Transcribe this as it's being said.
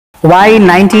Why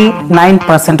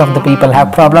 99% of the people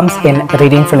have problems in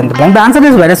reading fill in the blank? The answer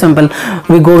is very simple.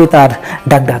 We go with our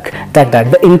duck,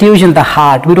 the intuition, the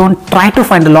heart. We don't try to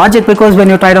find the logic, because when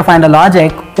you try to find a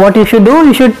logic, what you should do,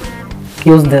 you should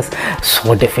use this.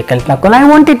 So difficult, Nakul. I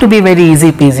want it to be very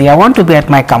easy peasy. I want to be at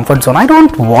my comfort zone. I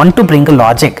don't want to bring a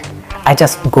logic. I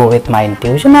just go with my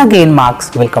intuition. Again,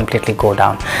 marks will completely go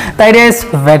down. The idea is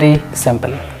very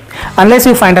simple. Unless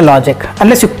you find a logic,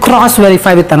 unless you cross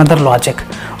verify with another logic,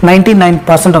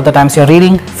 99% of the times your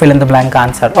reading fill in the blank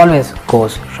answer always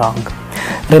goes wrong.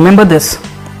 Remember this.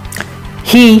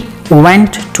 He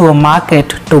went to a market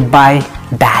to buy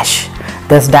dash.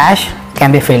 This dash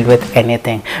can be filled with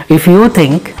anything. If you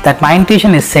think that my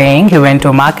intuition is saying he went to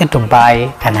a market to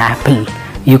buy an apple,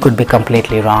 you could be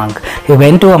completely wrong. He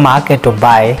went to a market to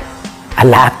buy a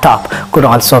laptop, could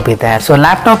also be there. So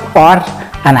laptop or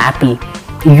an apple,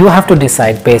 you have to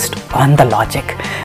decide based on the logic.